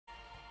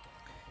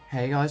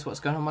Hey guys, what's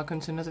going on?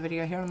 Welcome to another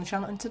video here on the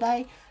channel, and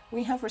today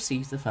we have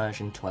received the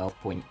version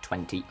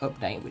 12.20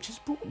 update, which has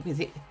brought with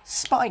it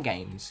spy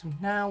games.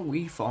 Now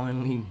we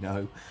finally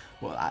know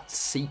what that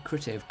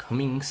secretive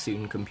coming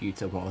soon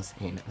computer was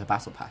in the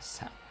Battle Pass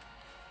tab.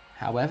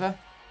 However,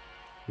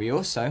 we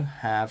also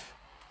have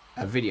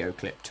a video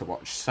clip to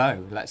watch,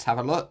 so let's have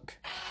a look.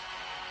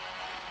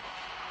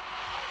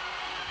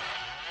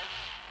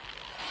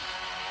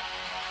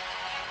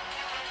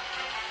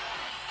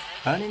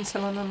 Burn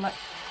intel and unlock.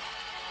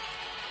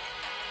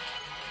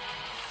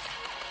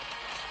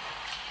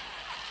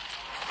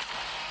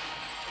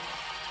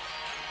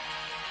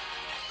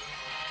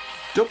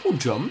 Double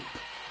jump?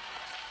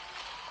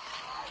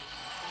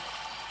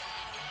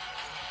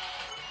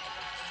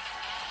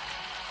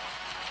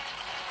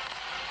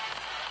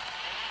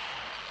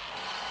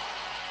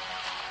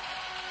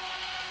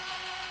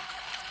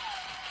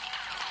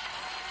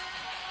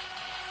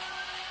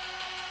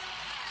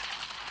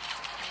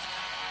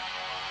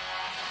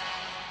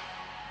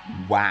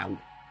 Wow.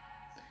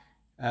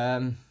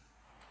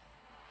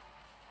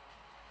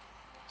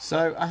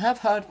 So I have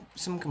heard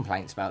some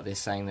complaints about this,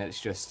 saying that it's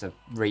just a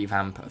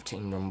revamp of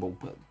Team Rumble,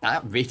 but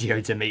that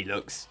video to me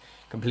looks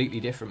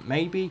completely different.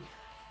 Maybe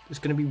there's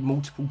going to be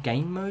multiple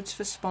game modes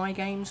for spy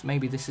games.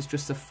 Maybe this is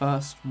just the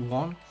first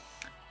one.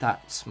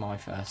 That's my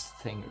first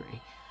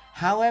theory.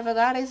 However,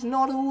 that is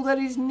not all that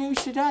is new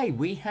today.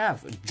 We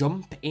have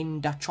Jump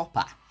in the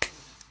Chopper.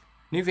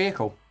 New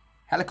vehicle.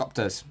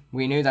 Helicopters.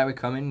 We knew they were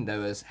coming. There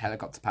was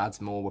helicopter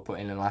pads, more were put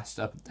in the last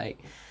update.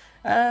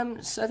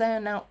 So they're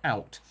now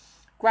out.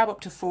 Grab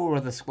up to 4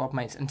 other squad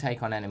mates and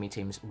take on enemy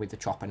teams with the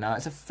chopper. Now,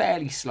 it's a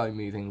fairly slow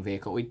moving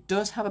vehicle. It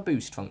does have a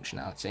boost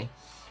functionality.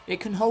 It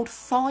can hold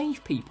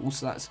 5 people,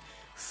 so that's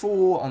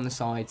 4 on the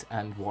sides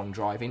and 1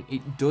 driving.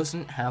 It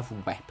doesn't have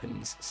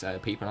weapons, so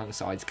people on the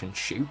sides can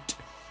shoot.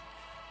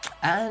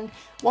 And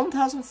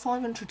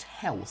 1,500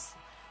 health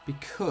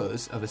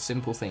because of a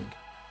simple thing.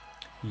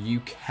 You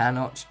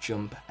cannot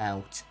jump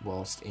out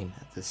whilst in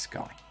the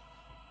sky.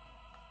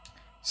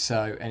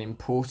 So, an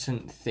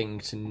important thing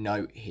to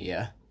note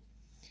here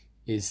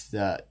is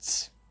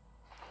that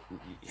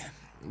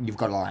you've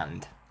got to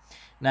land.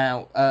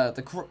 Now,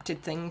 the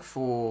corrupted thing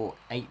for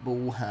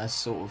 8-Ball has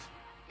sort of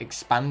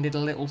expanded a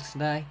little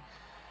today.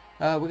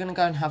 We're going to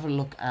go and have a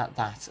look at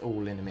that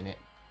all in a minute.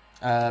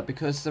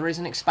 Because there is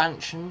an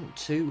expansion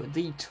to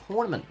the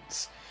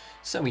tournaments.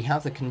 So we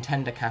have the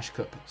Contender Cash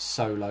Cup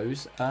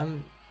solos.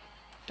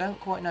 Don't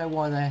quite know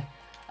why they're...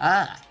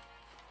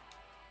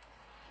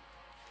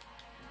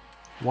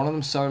 One of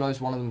them's solos,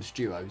 one of them's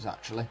duos,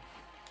 actually.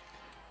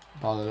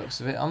 By the looks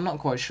of it, I'm not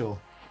quite sure.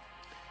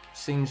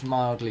 Seems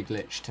mildly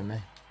glitched to me.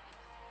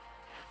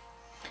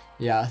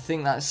 Yeah, I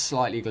think that's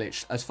slightly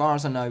glitched. As far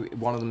as I know,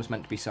 one of them is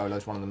meant to be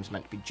solos, one of them is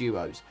meant to be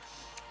duos.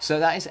 So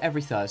that is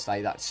every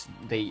Thursday. That's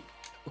the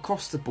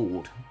across the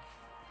board.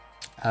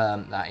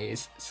 That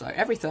is. So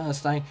every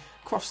Thursday,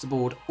 across the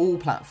board, all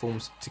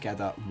platforms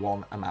together,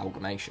 one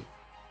amalgamation.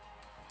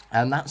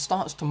 And that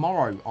starts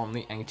tomorrow on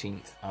the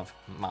 18th of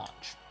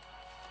March.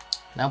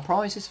 Now,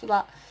 prizes for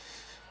that,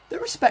 they're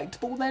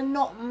respectable, they're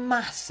not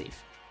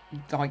massive.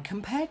 Like,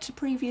 compared to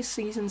previous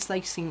seasons,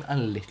 they seem a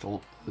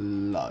little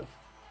low.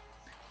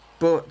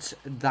 But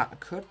that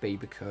could be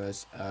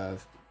because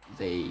of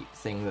the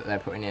thing that they're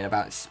putting in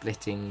about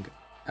splitting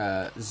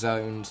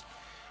zones,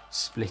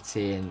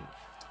 splitting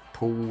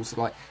pools.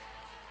 Like,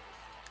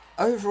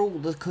 overall,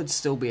 there could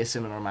still be a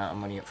similar amount of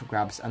money up for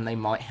grabs, and they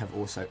might have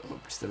also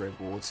upped the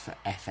rewards for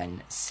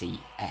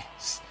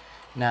FNCS.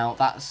 Now,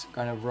 that's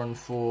going to run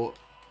for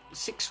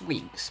 6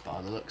 weeks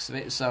by the looks of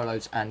it,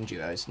 solos and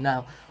duos.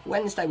 Now,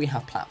 Wednesday we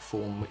have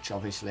platform, which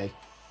obviously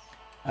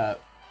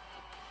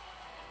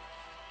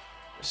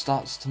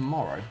starts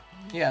tomorrow.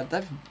 Yeah,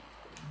 they've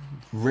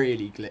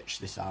really glitched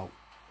this out.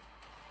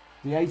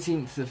 The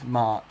 18th of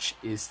March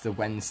is the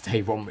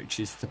Wednesday one, which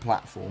is the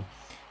platform.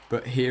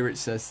 But here it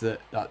says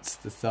that that's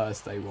the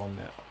Thursday one.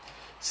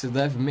 So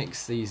they've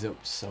mixed these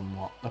up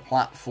somewhat. The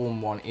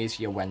platform one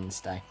is your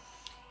Wednesday.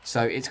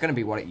 So it's going to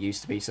be what it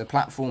used to be. So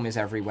platform is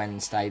every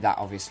Wednesday. That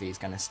obviously is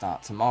going to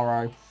start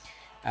tomorrow.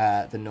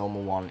 The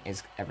normal one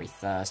is every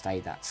Thursday.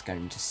 That's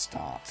going to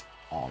start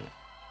on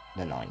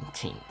the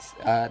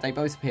 19th. They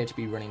both appear to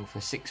be running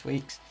for 6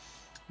 weeks.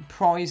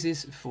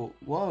 Prizes for...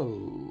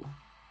 Whoa.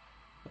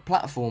 The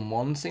platform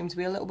one seems to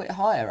be a little bit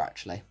higher,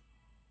 actually.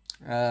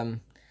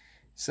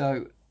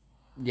 So...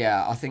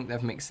 yeah, I think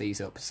they've mixed these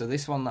up. So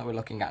this one that we're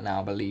looking at now,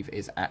 I believe,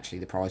 is actually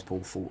the prize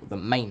pool for the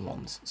main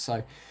ones.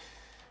 So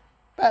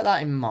bear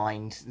that in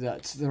mind,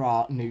 that there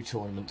are new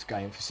tournaments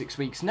going for 6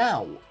 weeks.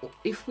 Now,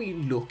 if we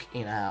look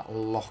in our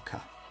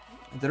locker,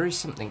 there is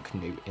something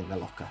new in the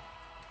locker.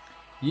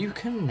 You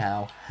can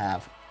now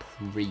have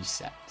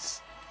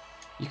presets.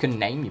 You can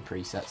name your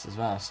presets as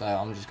well. So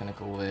I'm just going to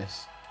call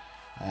this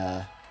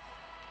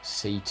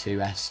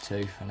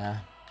C2S2 for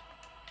now.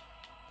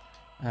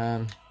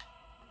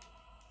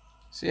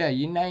 So yeah,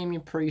 you name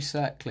your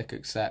preset, click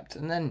accept,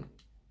 and then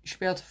you should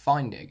be able to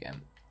find it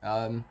again.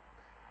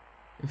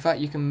 In fact,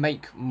 you can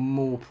make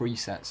more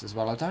presets as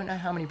well. I don't know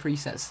how many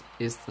presets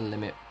is the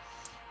limit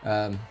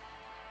I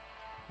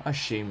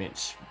assume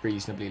it's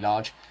reasonably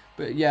large.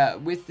 But yeah,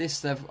 with this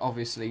they've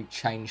obviously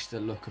changed the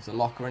look of the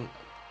locker, and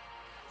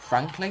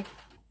frankly,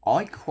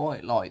 I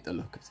quite like the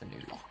look of the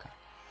new locker.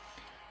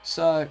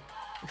 So,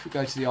 if we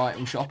go to the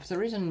item shop,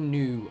 there is a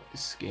new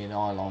skin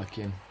I like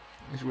him.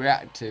 It's a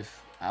reactive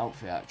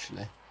outfit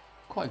actually.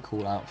 Quite a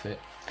cool outfit.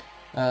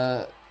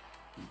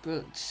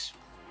 But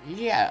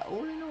yeah,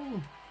 all in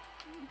all,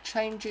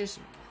 changes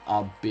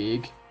are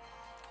big,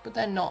 but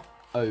they're not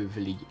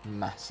overly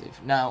massive.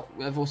 Now,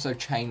 they've also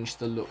changed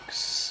the look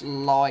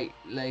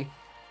slightly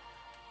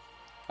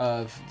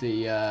of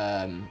the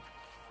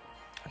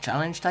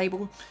challenge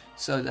table.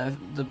 So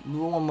the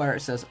one where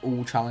it says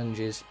all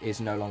challenges is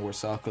no longer a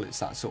circle, it's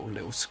that sort of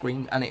little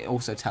screen, and it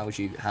also tells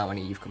you how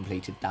many you've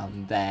completed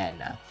down there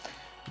now.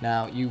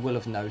 Now, you will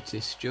have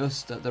noticed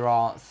just that there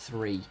are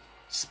 3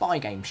 Spy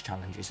Games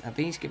challenges, and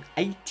these give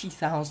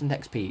 80,000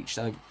 XP each,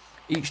 so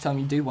each time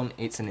you do one,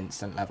 it's an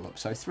instant level up.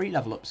 So 3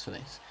 level ups for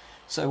this.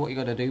 So what you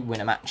got to do, win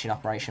a match in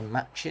Operation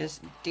Matches,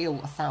 deal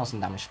 1,000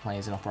 damage to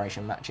players in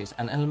Operation Matches,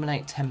 and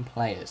eliminate 10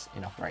 players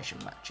in Operation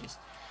Matches.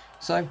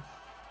 So,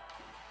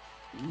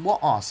 what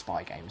are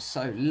Spy Games?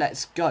 So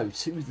let's go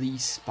to the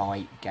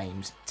Spy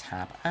Games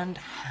tab and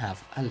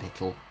have a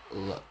little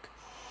look.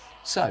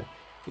 So,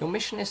 your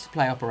mission is to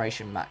play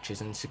Operation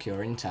Matches and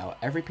secure intel.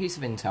 Every piece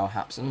of intel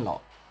helps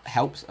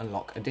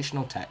unlock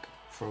additional tech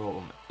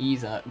from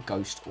either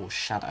Ghost or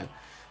Shadow.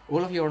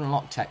 All of your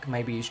unlocked tech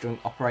may be used during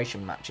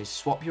Operation Matches.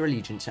 Swap your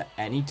allegiance at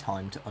any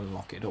time to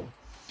unlock it all.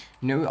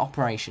 New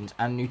operations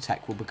and new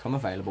tech will become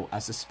available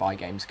as the Spy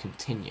Games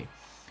continue.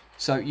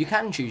 So you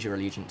can choose your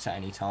allegiance at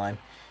any time,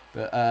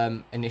 but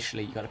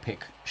initially you've got to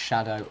pick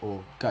Shadow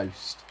or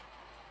Ghost.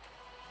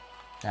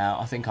 Now,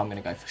 I think I'm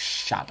going to go for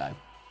Shadow.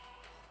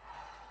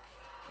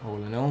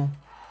 All in all.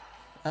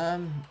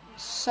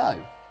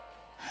 So,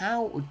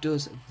 how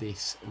does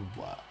this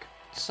work?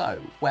 So,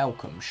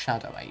 welcome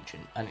Shadow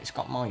Agent, and it's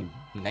got my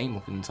name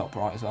up in the top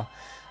right as well.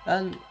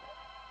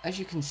 As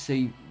you can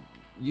see,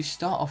 you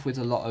start off with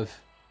a lot of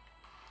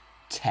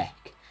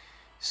tech.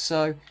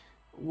 So,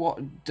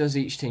 what does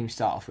each team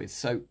start off with?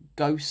 So,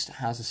 Ghost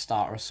has a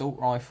starter assault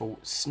rifle,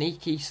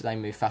 sneaky, so they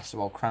move faster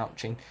while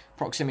crouching,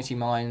 proximity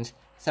mines,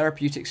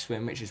 therapeutic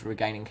swim, which is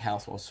regaining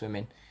health while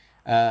swimming,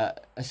 a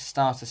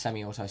starter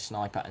semi-auto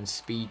sniper, and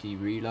speedy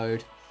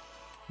reload.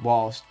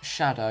 Whilst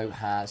Shadow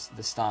has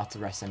the starter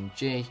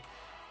SMG,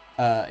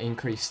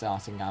 increased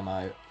starting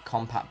ammo,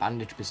 compact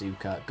bandage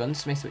bazooka,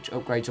 gunsmith, which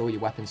upgrades all your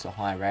weapons to a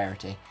higher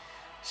rarity,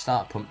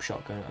 start pump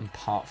shotgun, and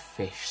part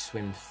fish,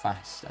 swim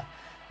faster.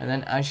 And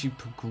then as you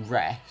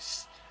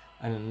progress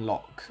and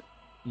unlock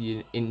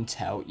your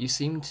intel, you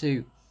seem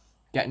to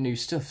get new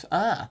stuff.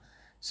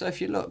 So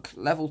if you look,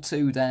 level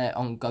 2 there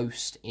on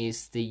Ghost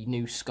is the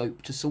new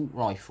scoped assault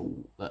rifle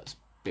that's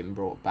been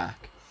brought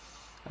back.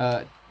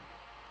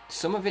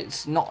 Some of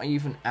it's not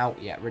even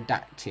out yet,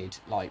 redacted,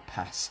 like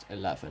past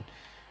 11.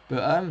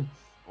 But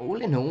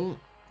all in all,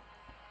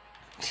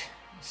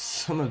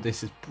 some of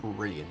this is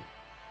brilliant.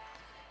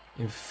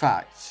 In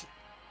fact,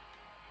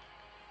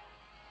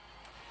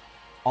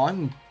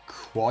 I'm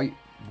quite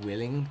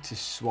willing to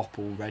swap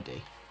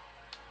already.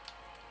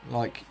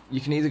 Like,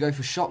 you can either go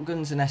for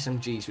shotguns and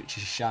SMGs, which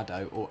is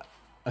Shadow, or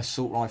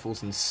assault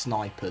rifles and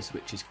snipers,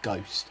 which is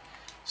Ghost.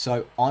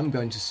 So I'm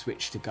going to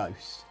switch to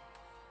Ghost.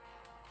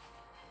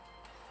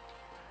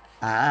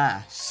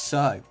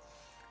 So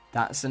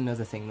that's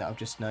another thing that I've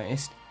just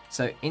noticed.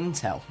 So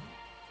intel.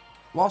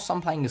 Whilst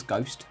I'm playing as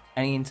Ghost,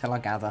 any intel I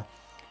gather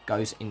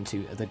goes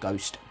into the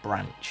Ghost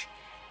branch.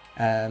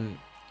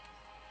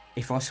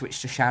 If I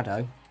switch to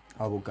Shadow,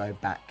 I will go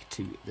back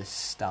to the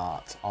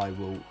start. I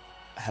will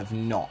have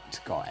not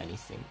got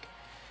anything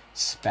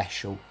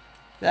special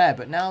there.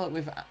 But now that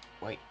we've...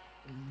 Wait.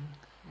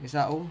 Is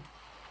that all?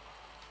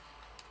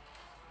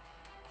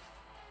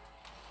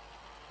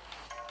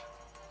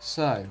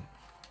 So,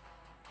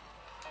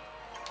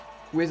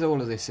 with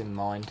all of this in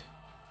mind,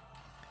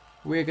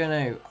 we're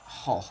going to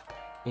hop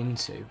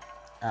into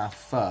our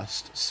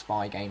first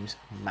Spy Games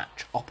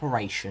match,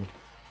 Operation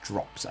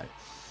Drop Zone.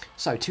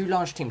 So, 2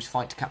 large teams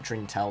fight to capture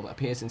intel that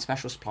appears in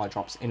special supply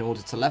drops in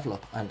order to level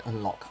up and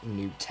unlock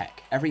new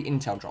tech. Every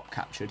intel drop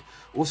captured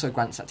also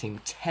grants that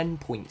team 10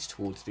 points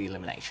towards the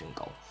elimination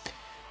goal.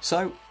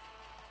 So,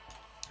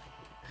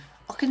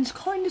 I can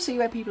kind of see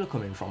where people are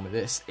coming from with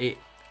this. It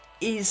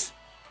is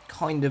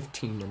kind of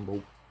Team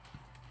Rumble,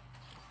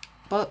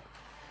 but at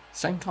the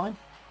same time,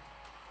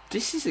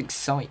 this is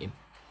exciting.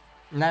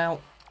 Now,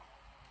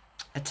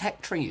 a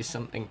tech tree is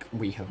something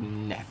we have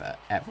never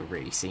ever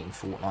really seen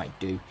Fortnite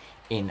do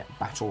in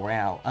Battle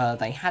Royale.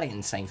 They had it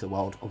in Save the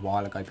World a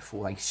while ago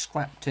before they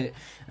scrapped it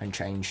and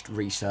changed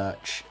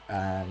research,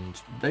 and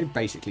they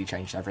basically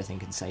changed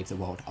everything in Save the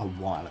World a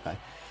while ago.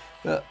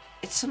 But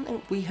it's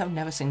something we have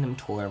never seen them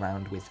toy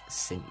around with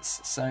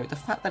since. So the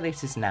fact that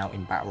it is now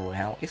in Battle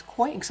Royale is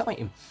quite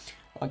exciting.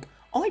 Like,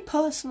 I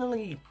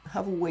personally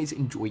have always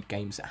enjoyed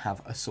games that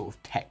have a sort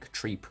of tech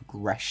tree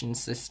progression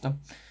system.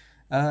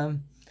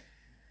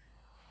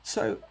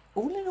 So,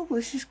 all in all,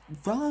 this is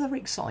rather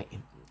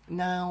exciting.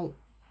 Now,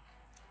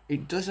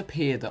 it does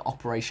appear that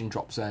Operation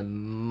Drop Zone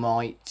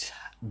might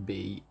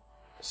be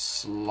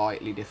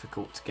slightly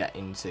difficult to get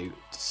into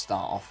to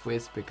start off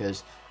with,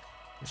 because,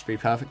 let's be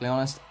perfectly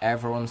honest,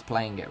 everyone's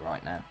playing it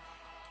right now.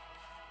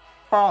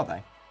 Or are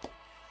they?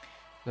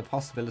 The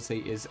possibility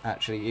is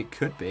actually it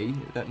could be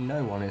that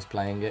no one is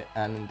playing it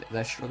and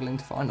they're struggling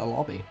to find a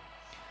lobby.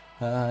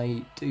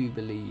 I do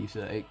believe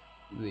that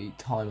the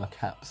timer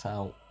caps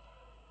out.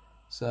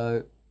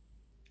 So,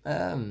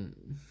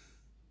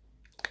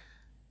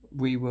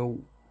 we will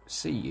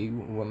see you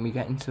when we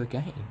get into a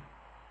game.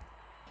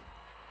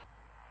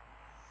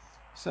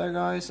 So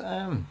guys,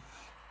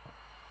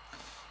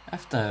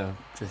 after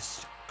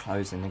just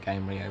closing the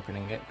game,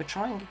 reopening it, we're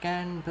trying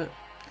again, but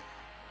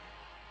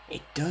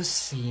it does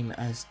seem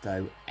as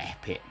though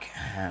Epic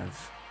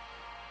have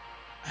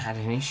had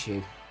an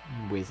issue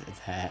with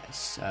their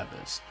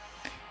servers.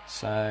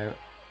 So,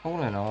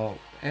 all in all,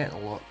 it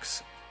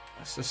looks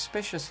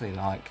suspiciously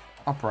like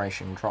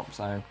Operation Drop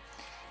Zone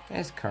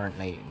is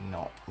currently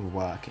not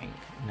working.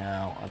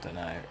 Now, I don't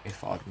know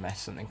if I'd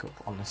mess something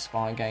up on the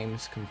Spy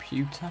Games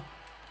computer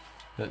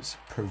that's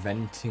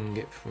preventing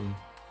it from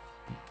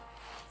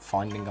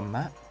finding a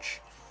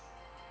match,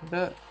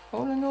 but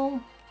all in all,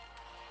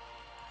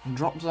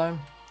 Drop Zone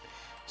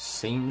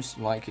seems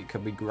like it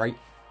could be great,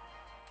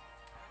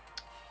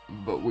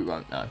 but we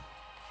won't know,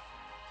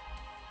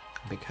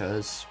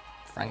 because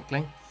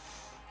frankly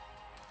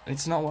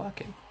it's not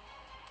working.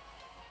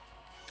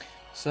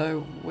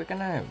 So we're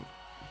gonna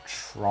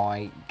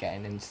try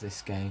getting into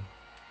this game.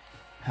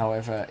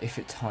 However, if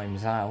it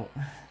times out,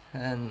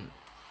 then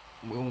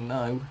we'll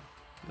know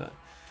that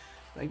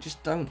they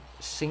just don't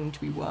seem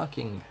to be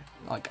working.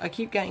 Like, I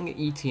keep getting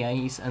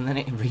ETAs and then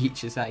it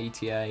reaches that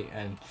ETA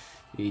and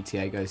the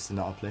ETA goes to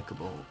not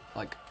applicable.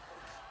 Like,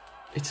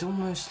 it's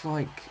almost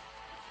like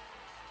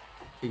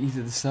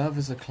either the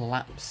servers are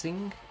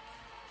collapsing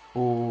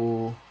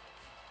or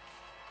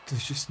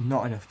there's just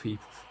not enough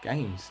people for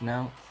games.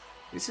 Now,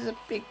 this is a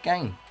big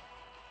game.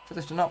 For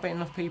there to not be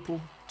enough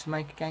people to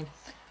make a game,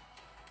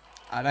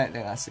 I don't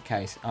think that's the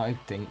case. I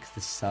think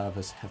the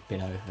servers have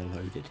been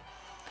overloaded.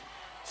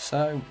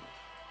 So,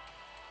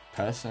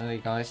 personally,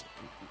 guys,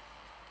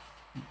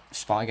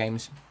 Spy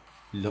Games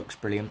looks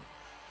brilliant,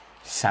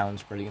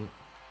 sounds brilliant.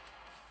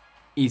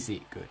 Is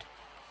it good?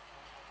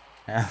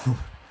 Now,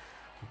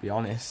 I'll be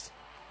honest,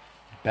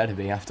 it better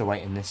be after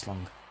waiting this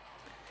long.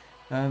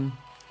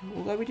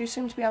 Although we do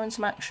seem to be having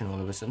some action all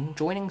of a sudden.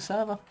 Joining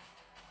server.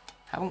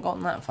 Haven't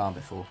gotten that far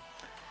before.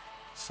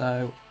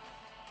 So,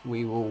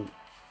 we will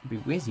be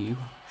with you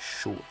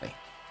shortly.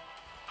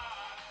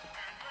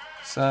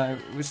 So,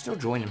 we're still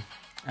joining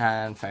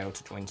and failed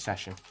to join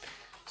session.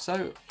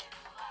 So,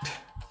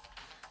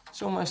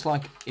 it's almost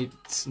like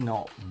it's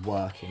not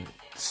working.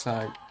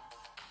 So,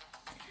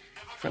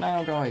 for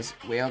now, guys,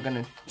 we are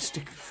going to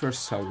stick for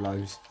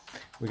solos.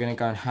 We're going to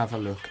go and have a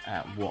look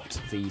at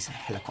what these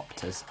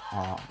helicopters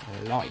are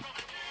like.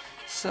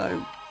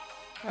 So,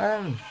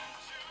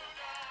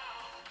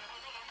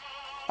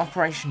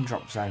 Operation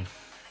Drop Zone.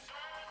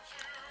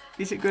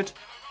 Is it good?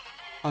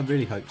 I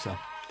really hope so.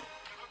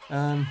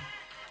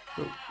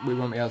 But we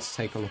won't be able to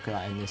take a look at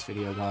that in this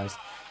video, guys.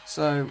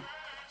 So,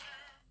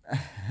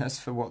 as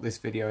for what this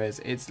video is,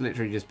 it's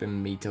literally just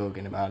been me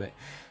talking about it.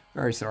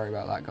 Very sorry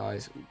about that,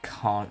 guys. We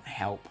can't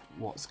help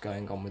what's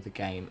going on with the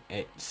game.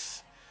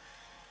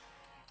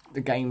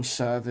 The game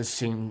servers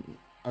seem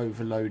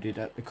overloaded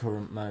at the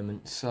current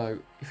moment, so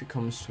if it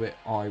comes to it,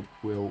 I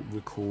will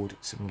record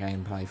some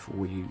gameplay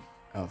for you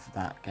of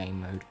that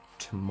game mode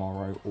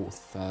tomorrow or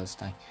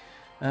Thursday.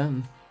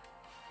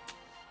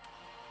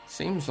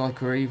 Seems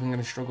like we're even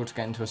going to struggle to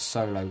get into a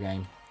solo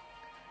game.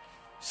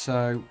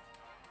 So,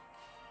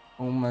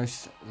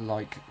 almost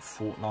like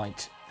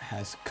Fortnite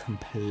has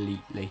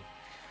completely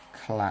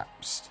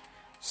collapsed.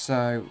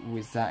 So,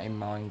 with that in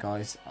mind,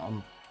 guys,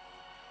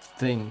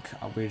 think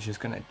we're just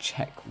going to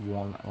check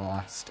one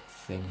last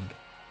thing.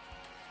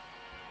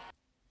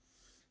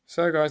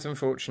 So guys,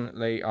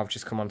 unfortunately, I've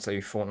just come onto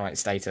Fortnite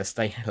status.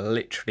 They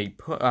literally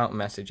put out a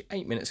message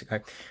 8 minutes ago.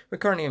 We're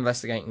currently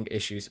investigating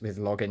issues with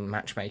login,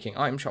 matchmaking,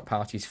 item shop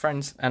parties,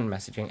 friends, and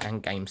messaging,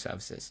 and game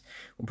services.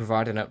 We'll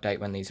provide an update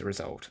when these are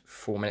resolved.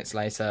 4 minutes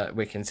later,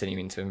 we're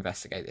continuing to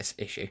investigate this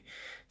issue.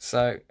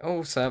 So,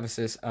 all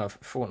services of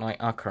Fortnite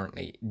are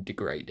currently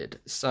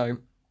degraded. So,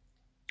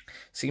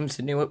 seems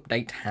the new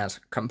update has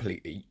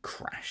completely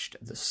crashed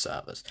the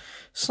servers.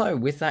 So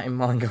with that in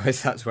mind,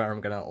 guys, that's where I'm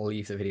going to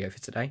leave the video for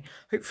today.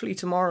 Hopefully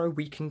tomorrow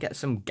we can get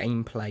some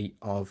gameplay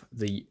of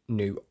the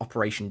new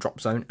Operation Drop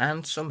Zone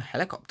and some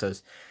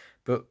helicopters.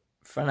 But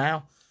for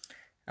now,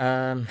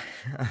 I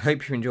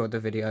hope you enjoyed the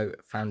video,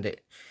 found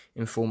it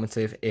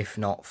informative, if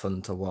not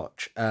fun to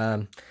watch.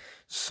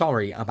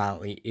 Sorry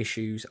about the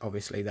issues,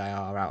 obviously they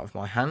are out of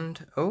my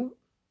hand. Oh,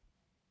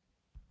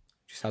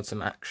 just had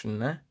some action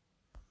there.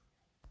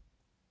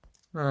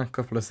 A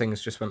couple of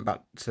things just went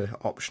back to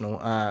optional.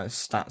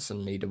 Stats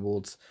and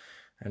leaderboards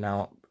are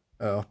now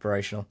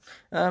operational.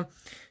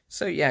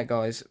 So yeah,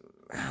 guys,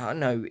 I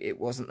know it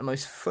wasn't the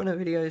most fun of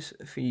videos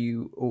for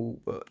you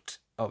all, but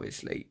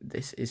obviously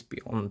this is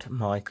beyond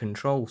my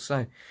control.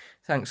 So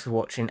thanks for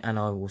watching, and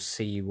I will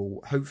see you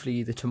all hopefully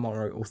either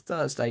tomorrow or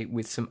Thursday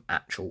with some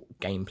actual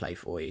gameplay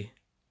for you.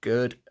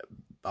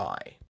 Goodbye.